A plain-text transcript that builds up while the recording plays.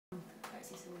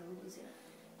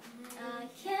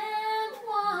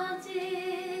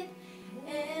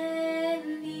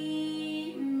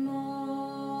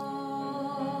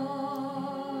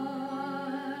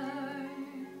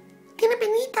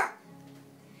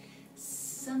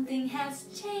Something has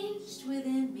changed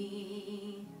within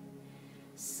me.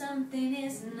 Something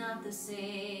is not the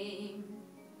same.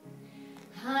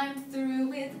 I'm through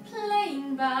with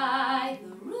playing by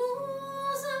the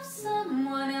rules of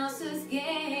someone else's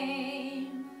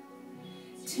game.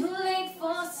 Too late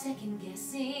for second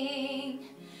guessing.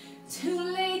 Too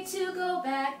late to go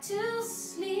back to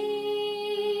sleep.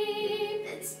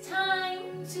 It's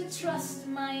time to trust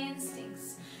my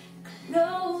instincts,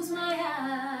 close my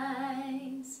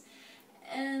eyes,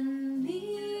 and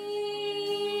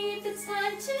leave. It's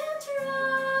time to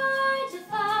try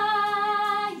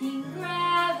defying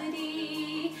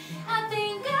gravity. I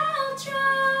think I'll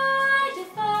try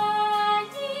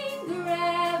defying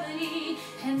gravity,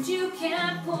 and you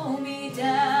can't pull me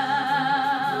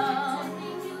down.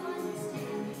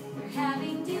 You're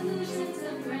having delusions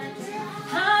of grandeur.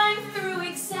 I'm through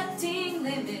accepting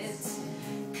limits,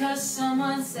 'cause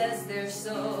someone says they're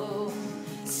so.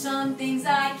 Some things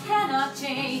I cannot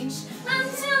change.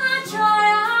 Until I try,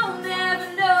 I'll never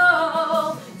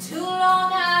know. Too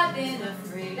long I've been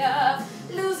afraid of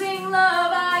losing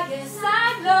love. I guess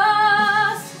I've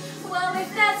lost. Well,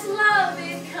 if that's love,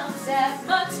 it comes at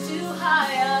much too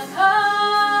high a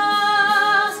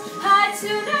cost. I'd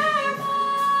sooner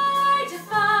die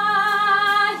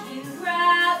defying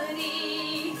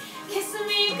gravity. Kiss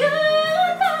me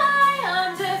goodbye,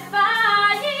 I'm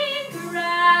defying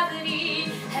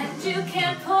gravity, and you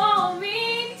can't pull me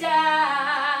down.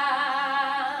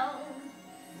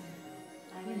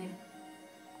 I'm gonna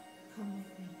Come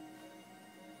with me.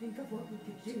 Think of what we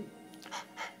could do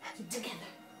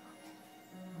together.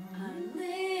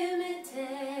 Unlimited.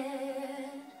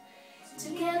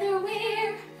 Together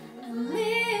we're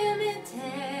unlimited.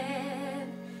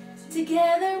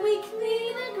 Together we can be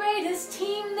the greatest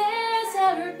team there's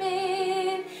ever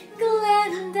been.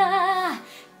 Glenda,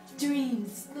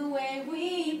 dreams the way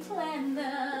we plan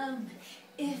them.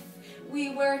 If we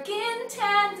work in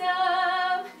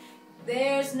tandem,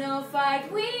 there's no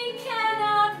fight we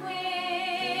cannot win.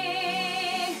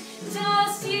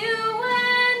 Just you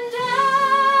and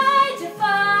I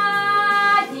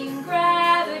defying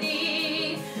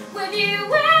gravity. With you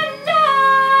and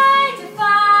I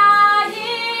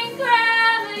defying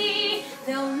gravity,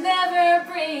 they'll never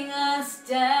bring us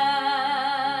down.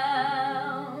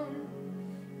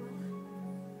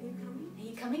 Are you coming? Are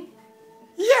you coming?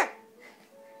 Yeah.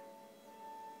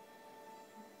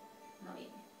 No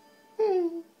bien.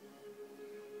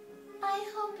 I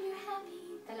hope you're happy.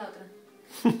 Está la otra.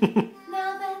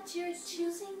 Now that you're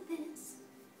choosing this,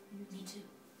 me too.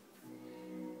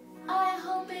 I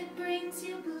hope it brings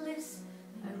you bliss.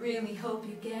 I really hope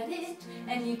you get it,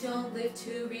 and you don't live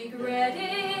to regret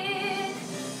it.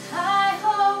 I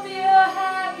hope you're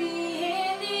happy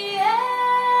in the end.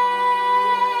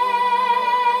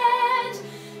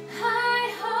 I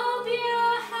hope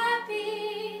you're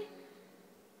happy,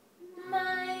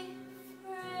 my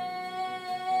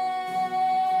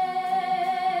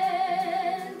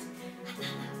friend.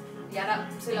 Y ahora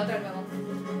soy la otra de nuevo.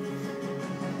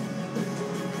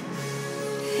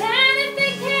 And if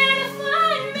they care to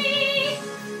find me,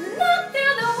 look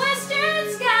through the western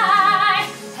sky.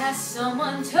 Has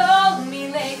someone told me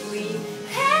lately,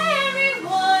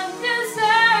 everyone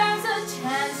deserves a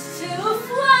chance to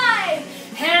fly.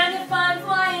 And if I'm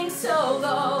flying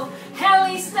solo, at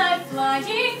least I'm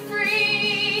flying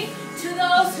free. To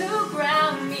those who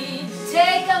ground me,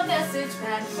 take a message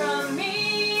back from me.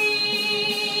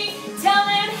 Tell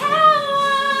them how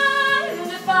I'm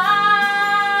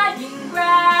defying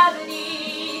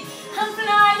gravity. I'm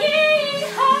flying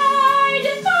high,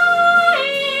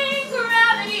 defying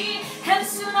gravity, and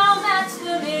soon I'll match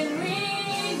them in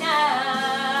renown.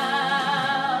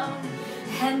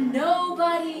 And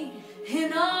nobody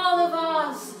in all of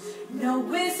Oz, no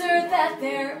wizard that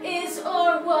there is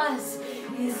or was,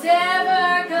 is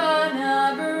ever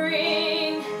gonna bring